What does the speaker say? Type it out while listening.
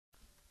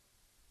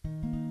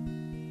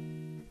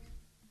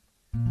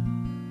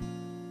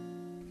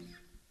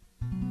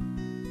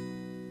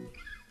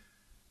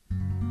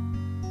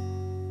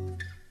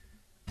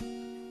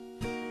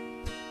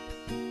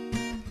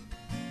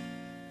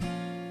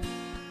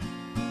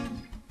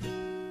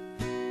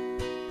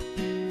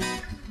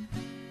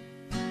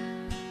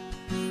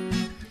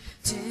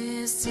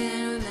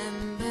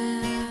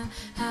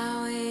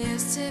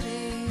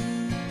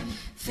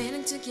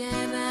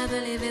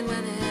believe in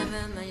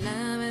whatever my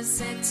lover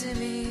said to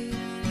me.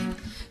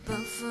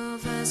 Both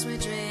of us were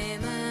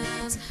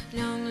dreamers,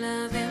 long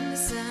love in the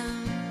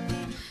sun.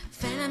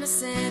 Fate, I'm a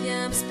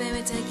savior, my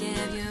spirit take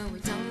care of you.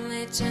 We'd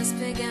only just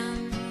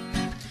begun.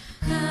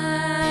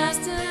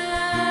 Hasta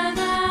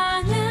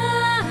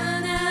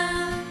mañana,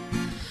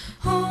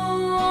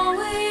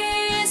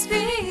 always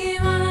be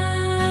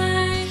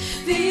mine.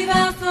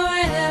 Viva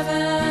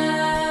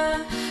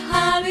forever,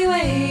 I'll be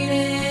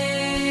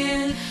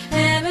waiting,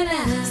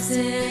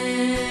 everlasting,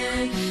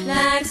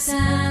 like the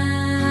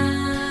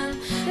sun.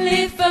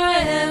 Live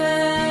forever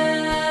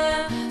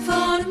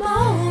for the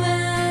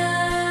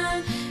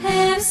moment,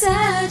 and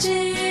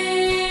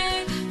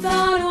searching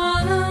for the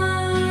one.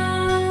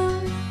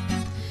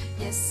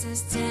 Yes, I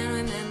still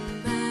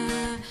remember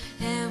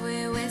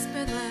every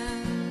whispered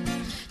word.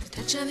 The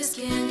touch of your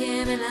skin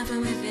gave me life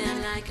when we feel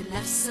like a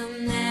love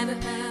song never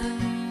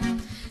heard.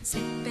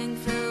 Slipping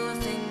through our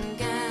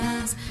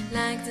fingers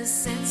like the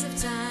sense of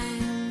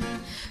time.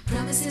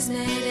 Promises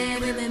made,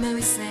 every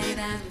memory say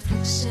that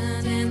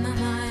reflection in my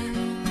mind.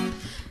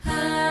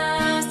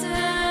 Hasta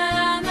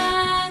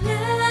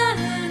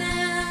mañana,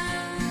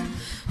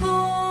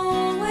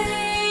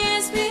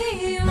 always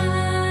be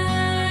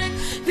mine.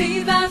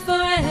 Viva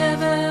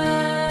forever,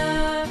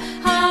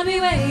 I'll be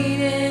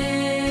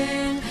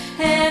waiting,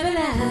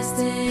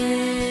 everlasting,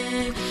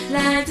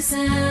 like the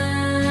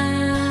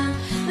sun.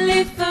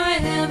 Live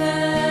forever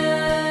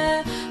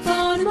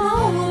for the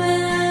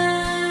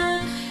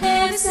moment,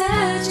 and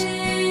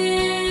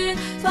searching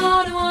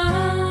for the one.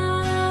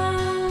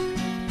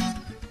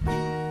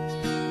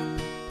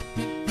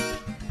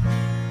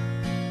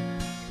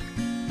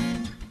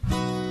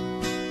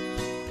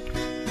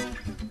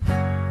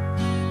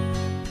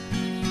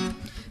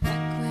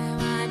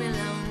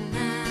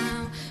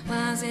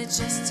 Was it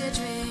just a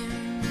dream?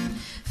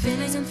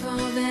 Feelings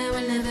unfold, there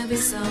will never be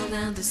sold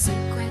out. The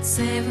secret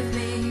stay with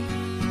me.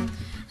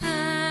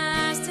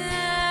 Hasta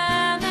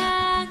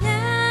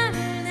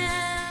mañana,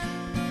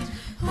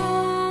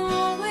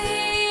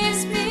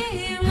 always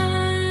be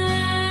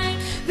mine.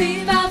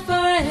 Viva